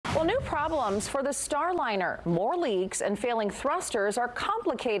Well, new problems for the Starliner. More leaks and failing thrusters are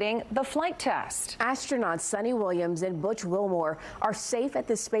complicating the flight test. Astronauts Sunny Williams and Butch Wilmore are safe at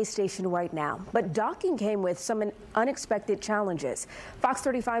the space station right now, but docking came with some unexpected challenges. Fox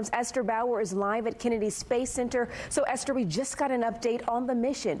 35's Esther Bauer is live at Kennedy Space Center. So, Esther, we just got an update on the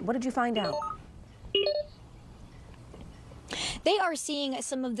mission. What did you find out? They are seeing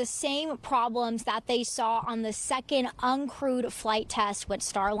some of the same problems that they saw on the second uncrewed flight test with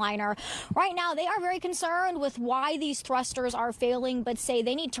Starliner. Right now, they are very concerned with why these thrusters are failing, but say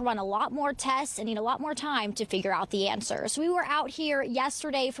they need to run a lot more tests and need a lot more time to figure out the answers. We were out here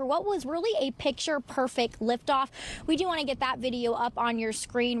yesterday for what was really a picture-perfect liftoff. We do want to get that video up on your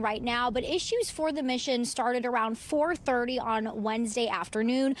screen right now, but issues for the mission started around 4:30 on Wednesday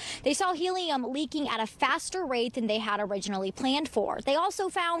afternoon. They saw helium leaking at a faster rate than they had originally planned for. They also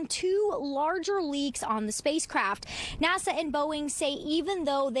found two larger leaks on the spacecraft. NASA and Boeing say even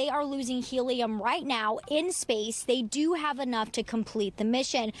though they are losing helium right now in space, they do have enough to complete the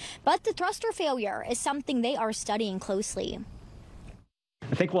mission. But the thruster failure is something they are studying closely.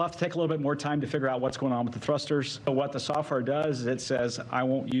 I think we'll have to take a little bit more time to figure out what's going on with the thrusters. So what the software does is it says, I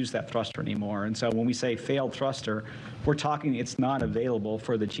won't use that thruster anymore. And so when we say failed thruster, we're talking it's not available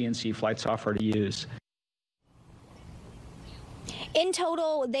for the GNC flight software to use. In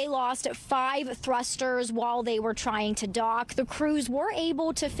total, they lost 5 thrusters while they were trying to dock. The crews were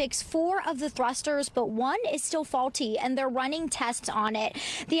able to fix 4 of the thrusters, but one is still faulty, and they're running tests on it.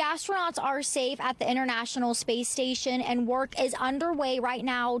 The astronauts are safe at the International Space Station, and work is underway right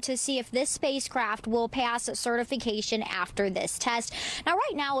now to see if this spacecraft will pass certification after this test. Now,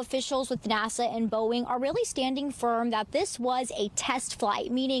 right now, officials with NASA and Boeing are really standing firm that this was a test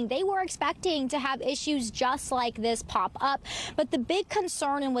flight, meaning they were expecting to have issues just like this pop up. But the big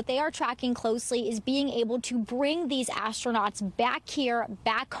concern and what they are tracking closely is being able to bring these astronauts back here,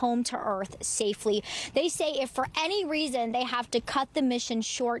 back home to Earth safely. They say if for any reason they have to cut the mission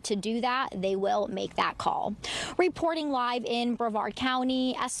short to do that, they will make that call. Reporting live in Brevard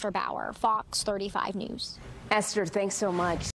County, Esther Bauer, Fox 35 News. Esther, thanks so much.